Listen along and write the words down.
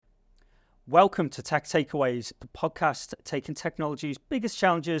Welcome to Tech Takeaways, the podcast taking technology's biggest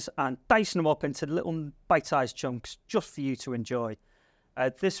challenges and dicing them up into little bite-sized chunks just for you to enjoy.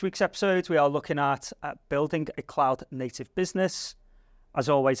 This week's episode, we are looking at building a cloud-native business. As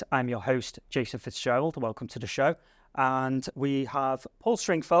always, I'm your host, Jason Fitzgerald. Welcome to the show. And we have Paul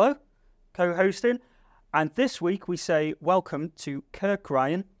Stringfellow co-hosting. And this week, we say welcome to Kirk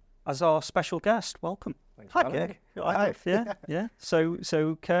Ryan as our special guest. Welcome. Thanks, hi, Kirk. Hi. Yeah.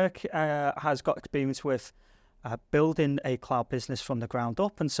 So Kirk has got experience with building a cloud business from the ground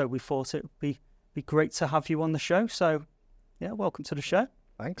up, and so we thought it would be great to have you on the show. So, yeah, welcome to the show.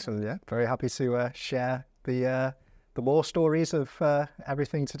 Thanks, and yeah, very happy to share the war stories of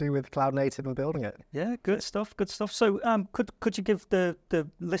everything to do with cloud native and building it. Yeah, good stuff. So, could you give the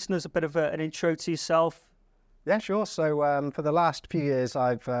listeners a bit of an intro to yourself? Yeah, sure. So for the last few years,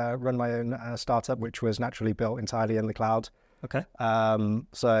 I've run my own startup, which was naturally built entirely in the cloud. Okay.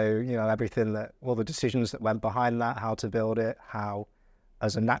 So, everything all the decisions that went behind that, how to build it, how,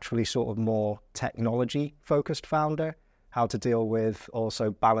 as a naturally sort of more technology-focused founder, how to deal with also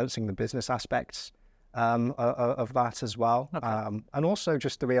balancing the business aspects of that as well. Okay. And also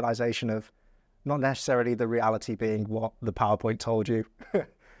just the realization of not necessarily the reality being what the PowerPoint told you.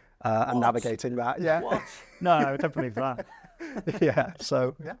 And navigating that, yeah. What? No, I don't believe that. Yeah,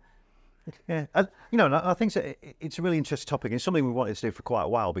 so, yeah. I think it's a really interesting topic. It's something we wanted to do for quite a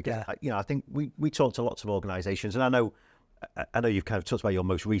while because, I think we talk to lots of organisations, and I know you've kind of talked about your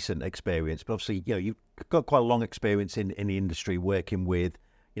most recent experience, but obviously, you've got quite a long experience in the industry working with,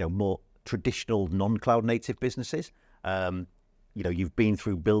 more traditional non-cloud native businesses. You've been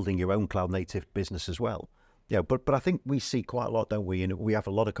through building your own cloud native business as well. Yeah, but I think we see quite a lot, don't we? And we have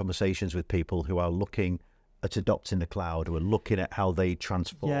a lot of conversations with people who are looking at adopting the cloud, who are looking at how they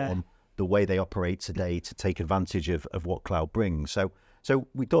transform the way they operate today to take advantage of what cloud brings. So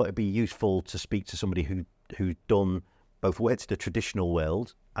we thought it'd be useful to speak to somebody who's done both worked in the traditional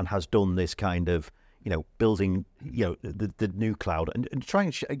world and has done this kind of, building, the new cloud and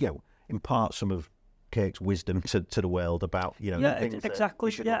trying to, impart some of Kirk's wisdom to the world about things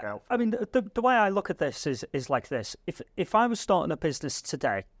exactly. That look out for. I mean, the way I look at this is like this: if I was starting a business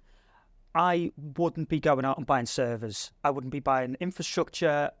today, I wouldn't be going out and buying servers. I wouldn't be buying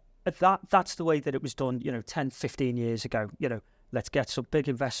infrastructure. That's the way that it was done, 10, 15 years ago. Let's get some big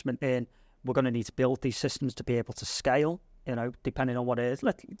investment in. We're going to need to build these systems to be able to scale. Depending on what it is.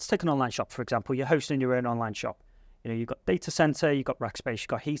 Let's take an online shop for example. You're hosting your own online shop. You've got data center, you've got rack space, you've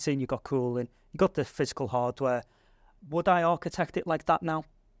got heating, you've got cooling, you've got the physical hardware. Would I architect it like that now?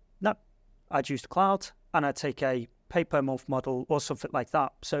 No. I'd use the cloud and I'd take a pay-per-month model or something like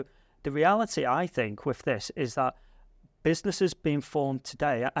that. So the reality, I think, with this is that businesses being formed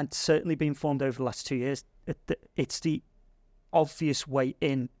today, and certainly being formed over the last 2 years, it's the obvious way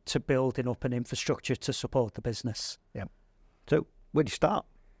in to building up an infrastructure to support the business. Yeah. So where do you start?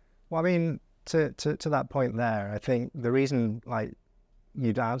 well, I mean, to that point there, I think the reason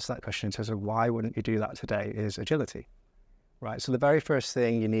you'd answer that question in terms of why wouldn't you do that today is agility, right? So the very first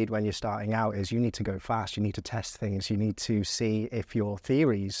thing you need when you're starting out is you need to go fast. You need to test things. You need to see if your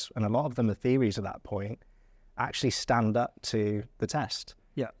theories, and a lot of them are theories at that point, actually stand up to the test.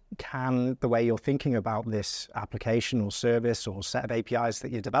 Yeah. Can the way you're thinking about this application or service or set of APIs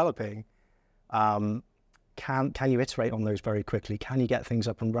that you're developing, can you iterate on those very quickly? Can you get things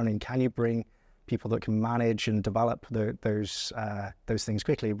up and running? Can you bring people that can manage and develop those things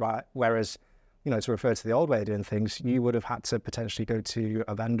quickly? Right. Whereas, to refer to the old way of doing things, you would have had to potentially go to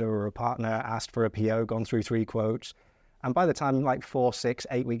a vendor or a partner, asked for a PO, gone through 3 quotes. And by the time 4, 6,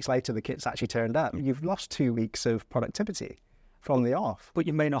 8 weeks later, the kit's actually turned up, you've lost 2 weeks of productivity from the off. But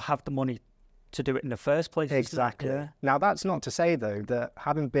you may not have the money to do it in the first place. Exactly. Yeah. Now, that's not to say, though, that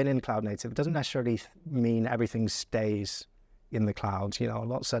having been in cloud native, it doesn't necessarily mean everything stays in the cloud. A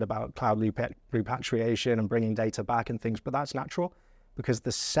lot said about cloud repatriation and bringing data back and things, but that's natural because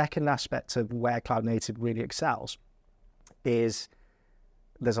the second aspect of where cloud native really excels is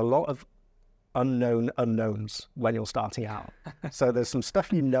there's a lot of unknown unknowns when you're starting out. So there's some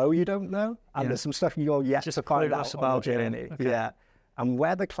stuff you don't know, and there's some stuff you're yet to find out about your journey. Okay. Yeah. And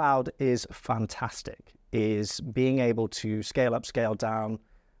where the cloud is fantastic is being able to scale up, scale down,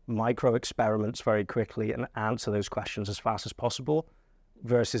 micro experiments very quickly and answer those questions as fast as possible,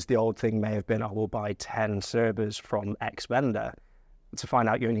 versus the old thing may have been, we'll buy 10 servers from X vendor to find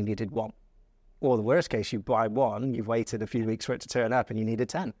out you only needed 1. Or the worst case, you buy 1, you've waited a few weeks for it to turn up and you needed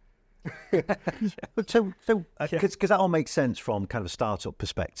 10. So, because that all makes sense from kind of a startup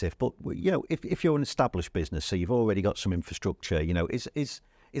perspective. But if you're an established business, so you've already got some infrastructure, is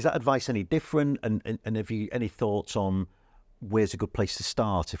that advice any different? And have you any thoughts on where's a good place to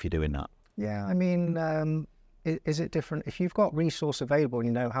start if you're doing that? Yeah, I mean, is it different if you've got resource available and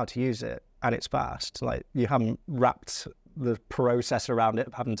you know how to use it and it's fast? Like you haven't wrapped the process around it,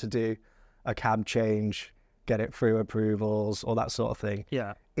 having to do a cab change, get it through approvals, all that sort of thing.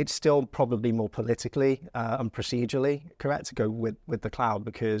 Yeah, it's still probably more politically and procedurally correct to go with the cloud,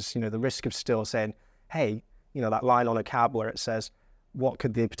 because the risk of still saying, hey, that line on a cab where it says, what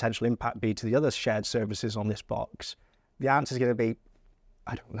could the potential impact be to the other shared services on this box? The answer is going to be,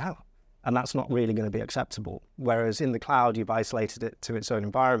 I don't know. And that's not really going to be acceptable. Whereas in the cloud, you've isolated it to its own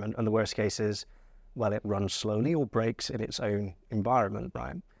environment. And the worst case is, well, it runs slowly or breaks in its own environment,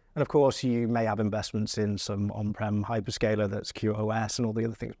 right? And of course, you may have investments in some on-prem hyperscaler that's QoS and all the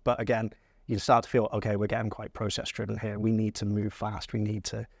other things. But again, you start to feel, okay, we're getting quite process-driven here. We need to move fast. We need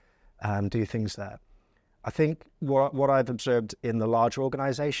to do things there. I think what I've observed in the larger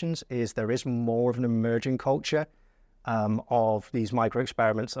organizations is there is more of an emerging culture of these micro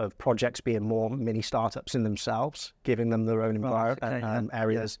experiments of projects being more mini startups in themselves, giving them their own environment,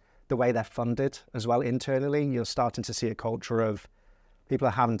 areas, the way they're funded as well internally. You're starting to see a culture of people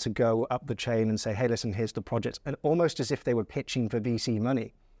are having to go up the chain and say, hey, listen, here's the project, and almost as if they were pitching for VC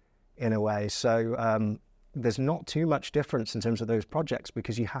money in a way. So there's not too much difference in terms of those projects,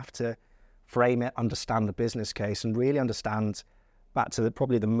 because you have to frame it, understand the business case, and really understand, back to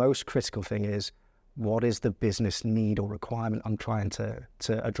probably the most critical thing is, what is the business need or requirement I'm trying to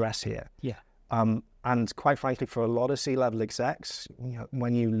address here? Yeah. And quite frankly, for a lot of C-level execs,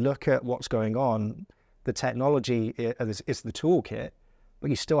 when you look at what's going on, the technology is the toolkit, but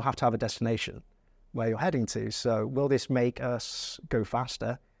you still have to have a destination where you're heading to. So will this make us go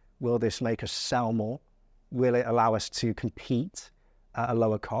faster? Will this make us sell more? Will it allow us to compete at a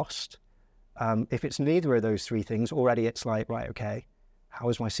lower cost? If it's neither of those three things, already it's like, right, okay, how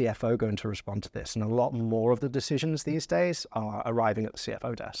is my CFO going to respond to this? And a lot more of the decisions these days are arriving at the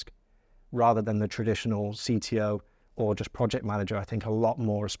CFO desk rather than the traditional CTO or just project manager. I think a lot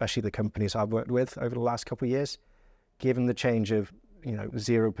more, especially the companies I've worked with over the last couple of years, given the change of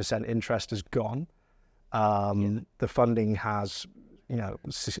 0% interest is gone. The funding has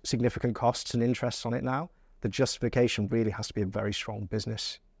significant costs and interests on it now. The justification really has to be a very strong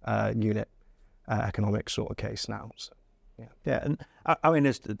business unit economic sort of case now. So, yeah, and I mean,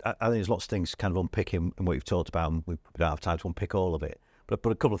 I think there's lots of things kind of unpicking in what you've talked about, and we don't have time to unpick all of it. But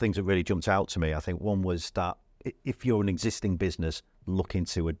a couple of things that really jumped out to me. I think one was that if you're an existing business looking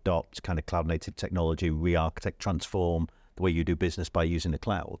to adopt kind of cloud native technology, re-architect, transform the way you do business by using the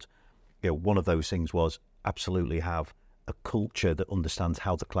cloud, one of those things was absolutely have a culture that understands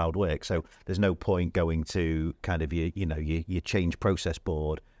how the cloud works. So there's no point going to kind of your change process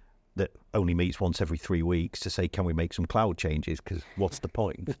board that only meets once every 3 weeks to say, can we make some cloud changes? Because what's the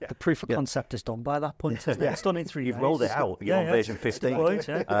point? The proof of concept is done by that point. It's done in 3 You've days. rolled it out. You're on version 15.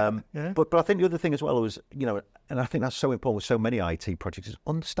 But I think the other thing as well was, and I think that's so important with so many IT projects, is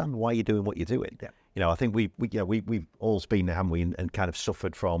understand why you're doing what you're doing. Yeah. I think we've all been there, haven't we, and kind of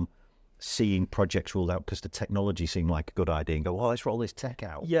suffered from seeing projects rolled out because the technology seemed like a good idea and go, well, let's roll this tech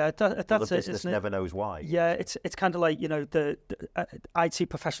out. Yeah, that's the it. business never knows why. Yeah, it's kind of like, the IT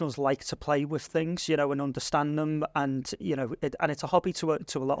professionals like to play with things, and understand them, and and it's a hobby to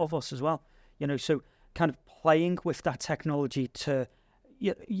a lot of us as well. So kind of playing with that technology to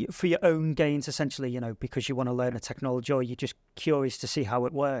for your own gains, essentially, because you want to learn a technology or you're just curious to see how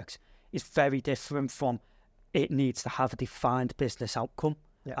it works, is very different from it needs to have a defined business outcome.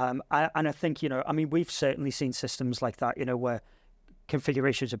 Yeah. And I think, we've certainly seen systems like that, where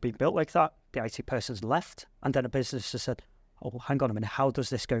configurations have been built like that, the IT person's left, and then a business has said, oh, hang on a minute, how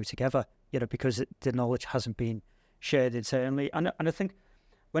does this go together? Because the knowledge hasn't been shared internally. And I think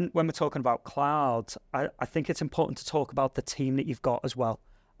when we're talking about cloud, I think it's important to talk about the team that you've got as well.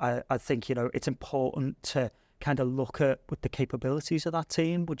 I think, it's important to kind of look at what the capabilities of that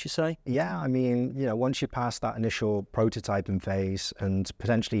team, would you say? Yeah, once you pass that initial prototyping phase and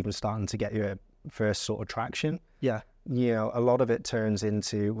potentially even starting to get your first sort of traction, a lot of it turns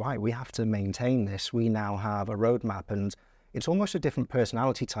into, right, we have to maintain this. We now have a roadmap, and it's almost a different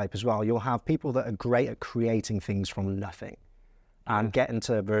personality type as well. You'll have people that are great at creating things from nothing and get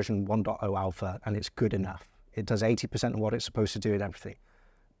into version 1.0 alpha, and it's good enough. It does 80% of what it's supposed to do and everything.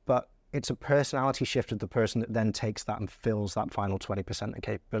 But it's a personality shift of the person that then takes that and fills that final 20% of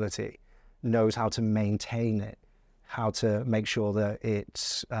capability, knows how to maintain it, how to make sure that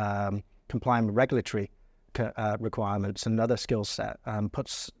it's complying with regulatory requirements, another skill set,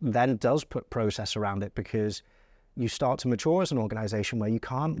 does put process around it, because you start to mature as an organization where you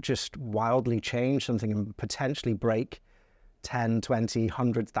can't just wildly change something and potentially break 10, 20,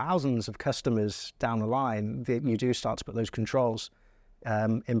 hundreds, thousands of customers down the line. You do start to put those controls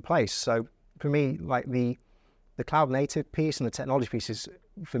in place. So for me, like the cloud native piece and the technology piece is,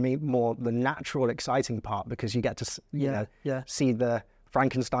 for me, more the natural, exciting part, because you get to see the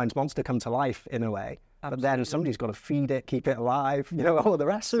Frankenstein's monster come to life in a way. Absolutely. But then somebody's got to feed it, keep it alive, all of the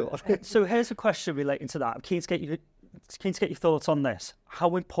rest of it. So here's a question relating to that. I'm keen to get your thoughts on this.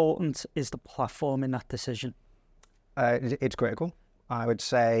 How important is the platform in that decision? It's critical. I would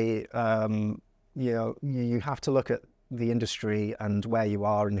say, you have to look at the industry and where you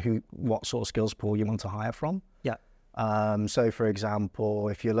are and what sort of skills pool you want to hire from. Yeah. So, for example,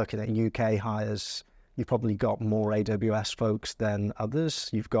 if you're looking at UK hires, you've probably got more AWS folks than others.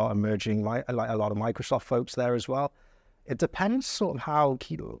 You've got emerging, like a lot of Microsoft folks there as well. It depends sort of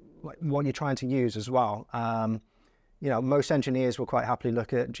what you're trying to use as well. Most engineers will quite happily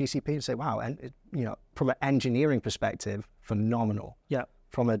look at GCP and say, wow, and from an engineering perspective, phenomenal. Yeah.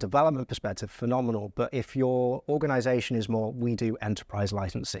 From a development perspective, phenomenal. But if your organization is more, we do enterprise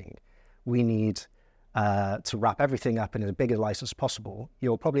licensing, we need to wrap everything up in as big a license as possible,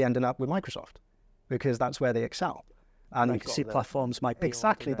 you're probably ending up with Microsoft, because that's where they excel. And legacy platforms might be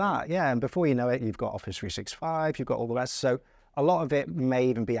exactly that, yeah. And before you know it, you've got Office 365, you've got all the rest. So a lot of it may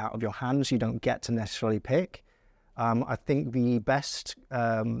even be out of your hands. You don't get to necessarily pick. I think the best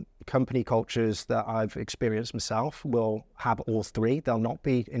company cultures that I've experienced myself will have all three. They'll not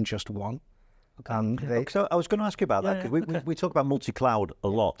be in just one. Okay. So I was going to ask you about that, because we talk about multi-cloud a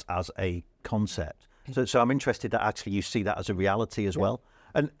lot as a concept. So I'm interested that actually you see that as a reality as well.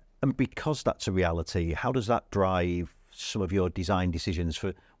 And because that's a reality, how does that drive some of your design decisions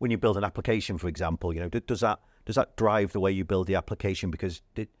for when you build an application, for example? Does that drive the way you build the application? Because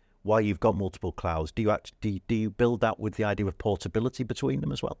while you've got multiple clouds, do you build that with the idea of portability between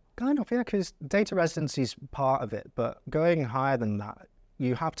them as well? Kind of, yeah, because data residency is part of it, but going higher than that,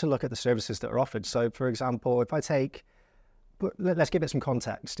 you have to look at the services that are offered. So, for example, let's give it some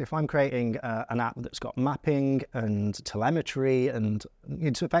context. If I'm creating an app that's got mapping and telemetry and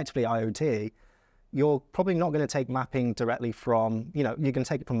it's effectively IoT, you're probably not going to take mapping directly from, you're going to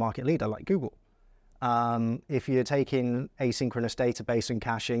take it from market leader like Google. If you're taking asynchronous database and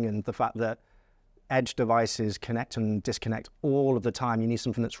caching and the fact that edge devices connect and disconnect all of the time, you need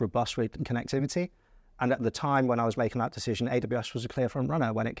something that's robust with connectivity. And at the time when I was making that decision, AWS was a clear front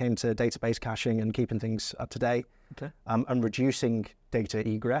runner when it came to database caching and keeping things up to date. Okay. And reducing data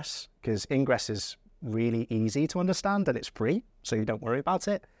egress, because ingress is really easy to understand and it's free, so you don't worry about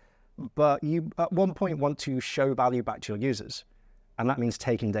it. But you at one point want to show value back to your users, and that means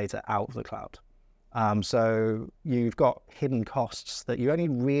taking data out of the cloud. So you've got hidden costs that you only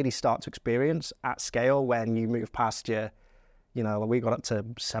really start to experience at scale when you move past we got up to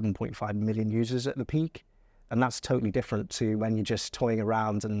 7.5 million users at the peak. And that's totally different to when you're just toying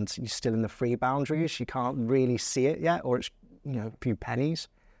around and you're still in the free boundaries. You can't really see it yet, or it's, a few pennies.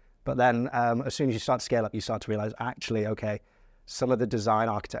 But then as soon as you start to scale up, you start to realize, actually, okay, some of the design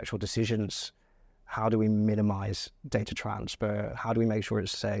architectural decisions, how do we minimize data transfer? How do we make sure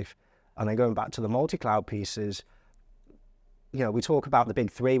it's safe? And then going back to the multi-cloud pieces, we talk about the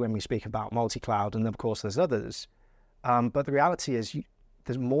big three when we speak about multi-cloud, and of course there's others. But the reality is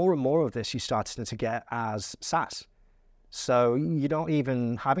there's more and more of this you started to get as SaaS. So you're not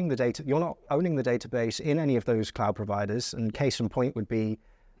even having the data, you're not owning the database in any of those cloud providers. And case in point would be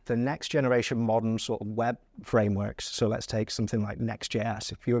the next generation modern sort of web frameworks. So let's take something like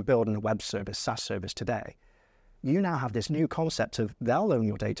Next.js. If you were building a web service, SaaS service today, you now have this new concept of they'll own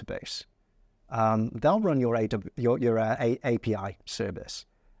your database. They'll run your API service,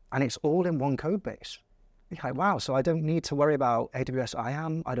 and it's all in one code base. You're like, wow, so I don't need to worry about AWS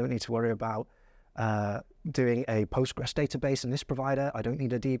IAM. I don't need to worry about doing a Postgres database in this provider. I don't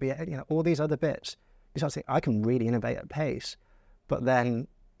need a DB, all these other bits. You start to think, I can really innovate at pace. But then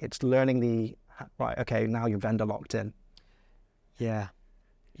it's learning okay, now you're vendor locked in. Yeah.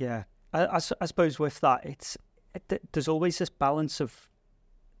 I suppose with that, there's always this balance of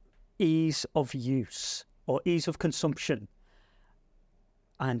ease of use or ease of consumption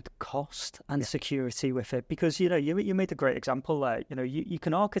and cost and security with it, because you made a great example there. You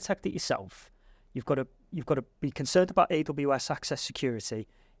can architect it yourself. You've got to be concerned about AWS access security.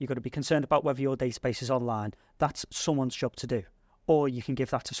 You've got to be concerned about whether your database is online. That's someone's job to do, or you can give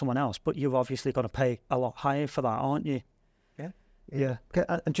that to someone else. But you've obviously got to pay a lot higher for that, aren't you? Yeah.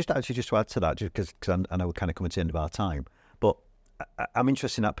 And just to add to that, just because I know we're kind of coming to the end of our time, but I'm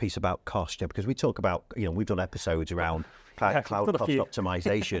interested in that piece about cost, because we talk about, we've done episodes around cloud cost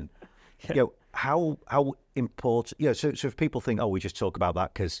optimization. How important, so if people think, we just talk about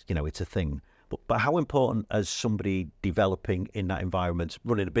that because, it's a thing, but how important as somebody developing in that environment,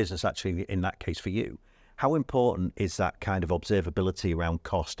 running a business actually in that case for you, How important is that kind of observability around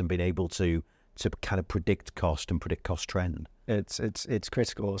cost and being able to kind of predict cost and predict cost trend? It's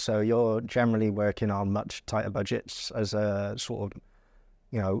critical. So you're generally working on much tighter budgets as a sort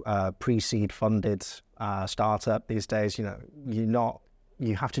of, pre-seed funded startup these days.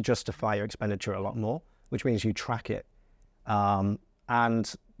 You have to justify your expenditure a lot more, which means you track it.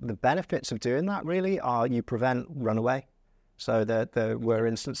 And the benefits of doing that really are you prevent runaway. So there were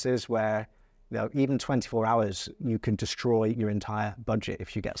instances where, even 24 hours, you can destroy your entire budget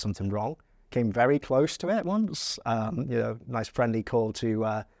if you get something wrong. Came very close to it once. Nice friendly call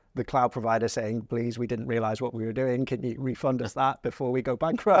to the cloud provider saying, please, we didn't realize what we were doing. Can you refund us that before we go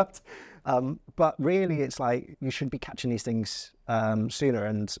bankrupt? But really, it's like you should be catching these things sooner.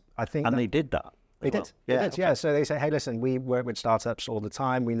 And I think... And they did that. They did. Yeah. So they say, hey, listen, we work with startups all the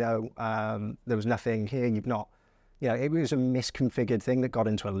time. We know there was nothing here. You've not... it was a misconfigured thing that got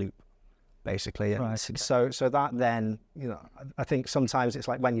into a loop, basically. And so that then, I think sometimes it's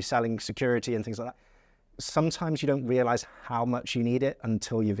like when you're selling security and things like that, sometimes you don't realize how much you need it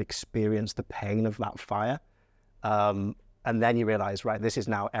until you've experienced the pain of that fire. And then you realize, right, this is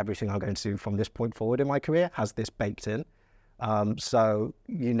now everything I'm going to do from this point forward in my career has this baked in. So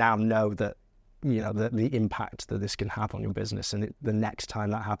you now know that, the impact that this can have on your business. And the next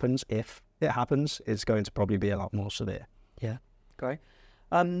time that happens, if it happens, it's going to probably be a lot more severe. Yeah, great.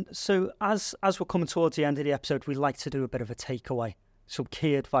 So as we're coming towards the end of the episode, we like to do a bit of a takeaway. Some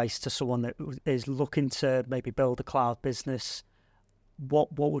key advice to someone that is looking to maybe build a cloud business.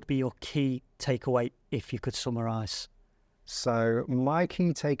 What would be your key takeaway if you could summarize? So my key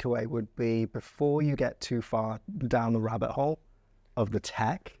takeaway would be, before you get too far down the rabbit hole of the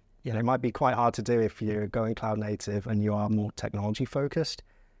tech, it might be quite hard to do if you're going cloud native and you are more technology focused,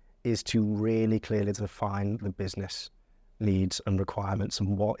 is to really clearly define the business needs and requirements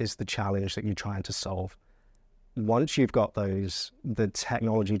and what is the challenge that you're trying to solve. Once you've got those, the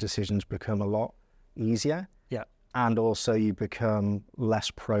technology decisions become a lot easier. Yeah. And also you become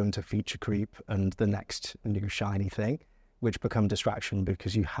less prone to feature creep and the next new shiny thing, which become distraction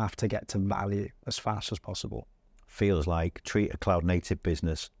because you have to get to value as fast as possible. Feels like treat a cloud native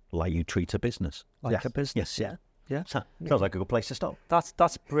business like you treat a business. Like a business. Yes. Yeah. Sounds like a good place to stop.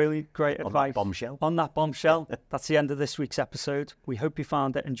 That's brilliant, great advice. On that bombshell. That's the end of this week's episode. We hope you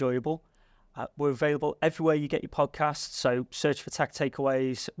found it enjoyable. We're available everywhere you get your podcasts. So search for Tech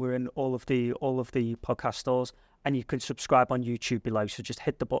Takeaways. We're in all of the podcast stores, and you can subscribe on YouTube below. So just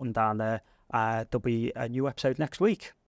hit the button down there. There'll be a new episode next week.